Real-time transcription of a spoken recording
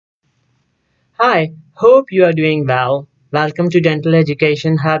Hi, hope you are doing well. Welcome to Dental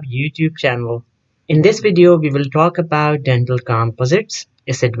Education Hub YouTube channel. In this video, we will talk about dental composites,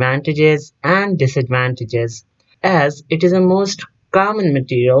 its advantages and disadvantages, as it is a most common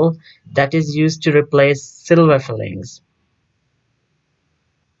material that is used to replace silver fillings.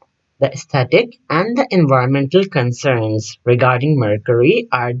 The aesthetic and the environmental concerns regarding mercury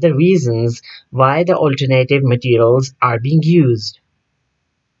are the reasons why the alternative materials are being used.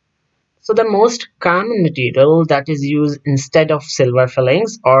 So the most common material that is used instead of silver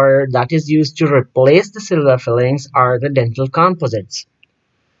fillings or that is used to replace the silver fillings are the dental composites.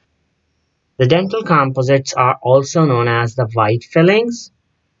 The dental composites are also known as the white fillings,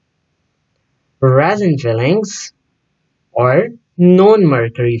 resin fillings, or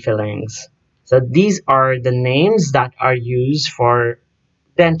non-mercury fillings. So these are the names that are used for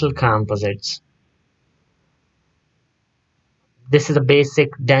dental composites. This is a basic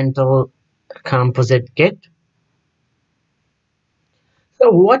dental composite kit. So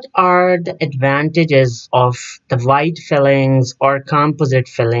what are the advantages of the white fillings or composite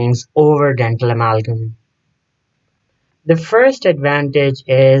fillings over dental amalgam? The first advantage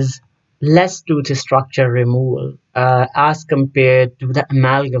is less tooth structure removal as compared to the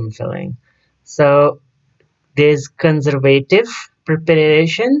amalgam filling. So there's conservative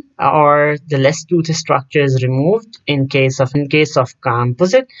preparation or the less tooth structure is removed in case of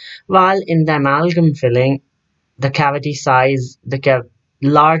composite, while in the amalgam filling the cavity size,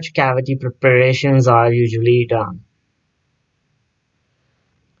 large cavity preparations are usually done.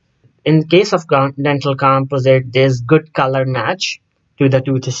 In case of dental composite, there's good color match to the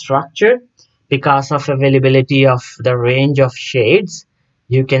tooth structure because of availability of the range of shades.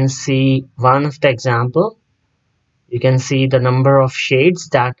 You can see one of the example. You can see the number of shades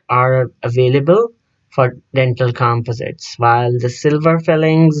that are available for dental composites, while the silver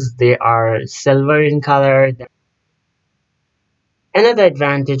fillings, they are silver in color. Another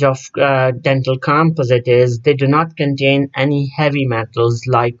advantage of dental composite is they do not contain any heavy metals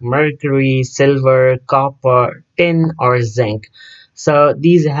like mercury, silver, copper, tin, or zinc. So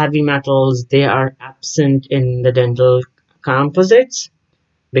these heavy metals, they are absent in the dental composites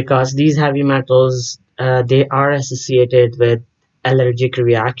because these heavy metals, they are associated with allergic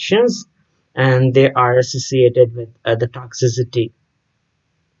reactions and they are associated with the toxicity.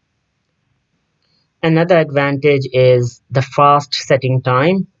 Another advantage is the fast setting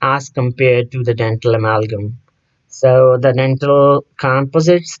time as compared to the dental amalgam. So the dental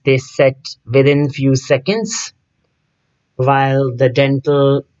composites, they set within few seconds, while the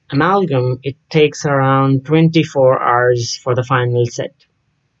dental amalgam, it takes around 24 hours for the final set.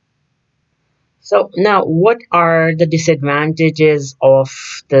 So now what are the disadvantages of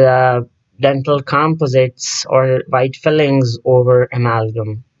the dental composites or white fillings over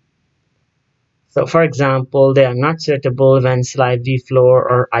amalgam? So for example, they are not suitable when slippery floor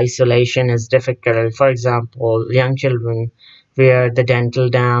or isolation is difficult. For example, young children where the dental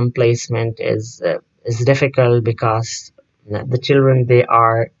dam placement is difficult because the children, they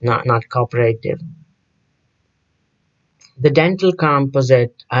are not cooperative. The dental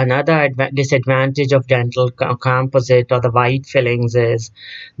composite, another disadvantage of dental composite or the white fillings is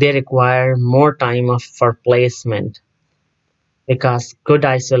they require more time for placement, because good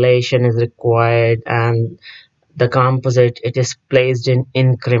isolation is required and the composite, it is placed in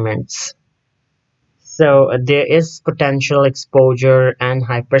increments. So there is potential exposure and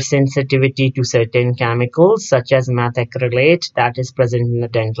hypersensitivity to certain chemicals such as methacrylate that is present in the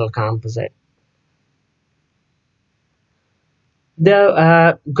dental composite.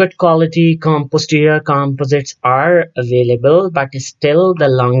 The good quality posterior composites are available, but still the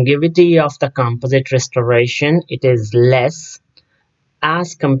longevity of the composite restoration, it is less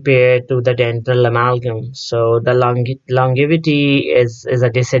as compared to the dental amalgam. So the longevity is a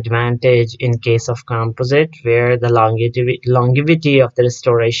disadvantage in case of composite, where the longevity of the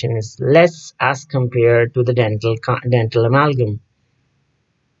restoration is less as compared to the dental amalgam.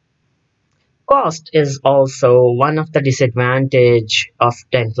 Cost is also one of the disadvantage of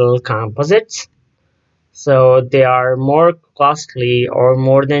dental composites. So they are more costly or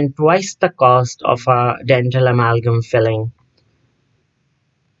more than twice the cost of a dental amalgam filling.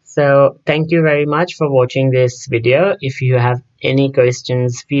 So thank you very much for watching this video. If you have any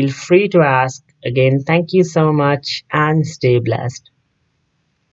questions, feel free to ask. Again, thank you so much and stay blessed.